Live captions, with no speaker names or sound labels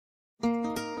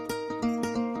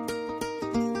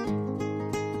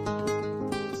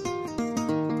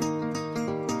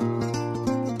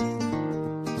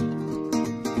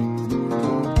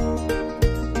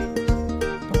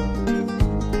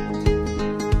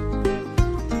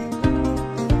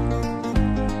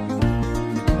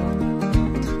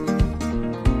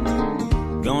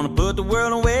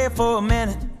world away for a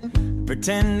minute,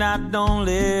 pretend I don't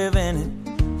live in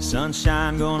it.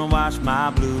 Sunshine gonna wash my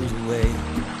blues away.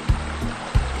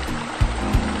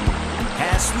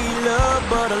 Had sweet love,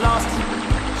 but I lost it.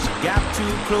 She got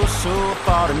too close, so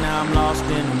far, and now I'm lost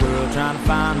in the world, trying to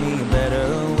find me a better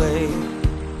way.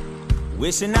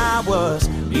 Wishing I was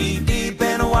knee-deep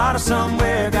in the water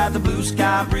somewhere, got the blue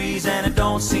sky breeze and it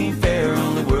don't seem fair.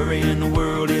 Only worry in the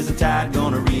world is the tide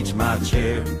gonna reach my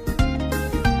chair.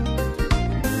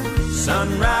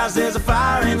 Sunrise, there's a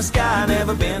fire in the sky.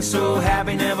 Never been so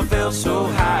happy, never felt so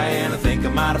high. And I think I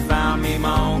might have found me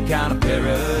my own kind of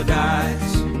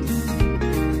paradise.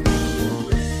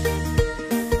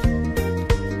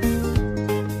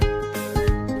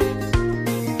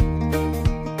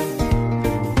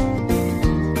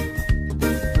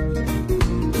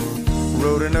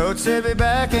 Wrote a note, said be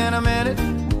back in a minute.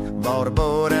 Bought a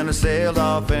boat and I sailed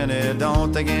off in it.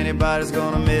 Don't think anybody's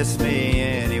gonna miss me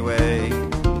anyway.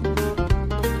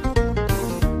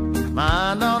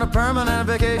 Mind on a permanent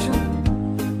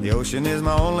vacation. The ocean is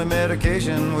my only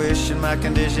medication. Wishing my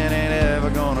condition ain't ever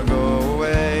gonna go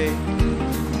away.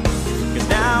 Cause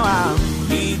now I'm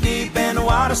knee deep in the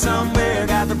water somewhere,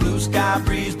 got the blue sky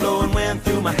breeze blowing wind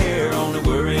through my hair. Only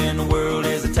worry in the world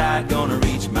is the tide gonna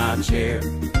reach my chair.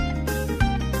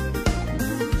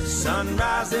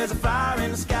 Sunrise, there's a fire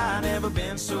in the sky. Never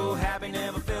been so happy,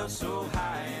 never felt so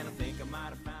high. And I think I might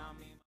have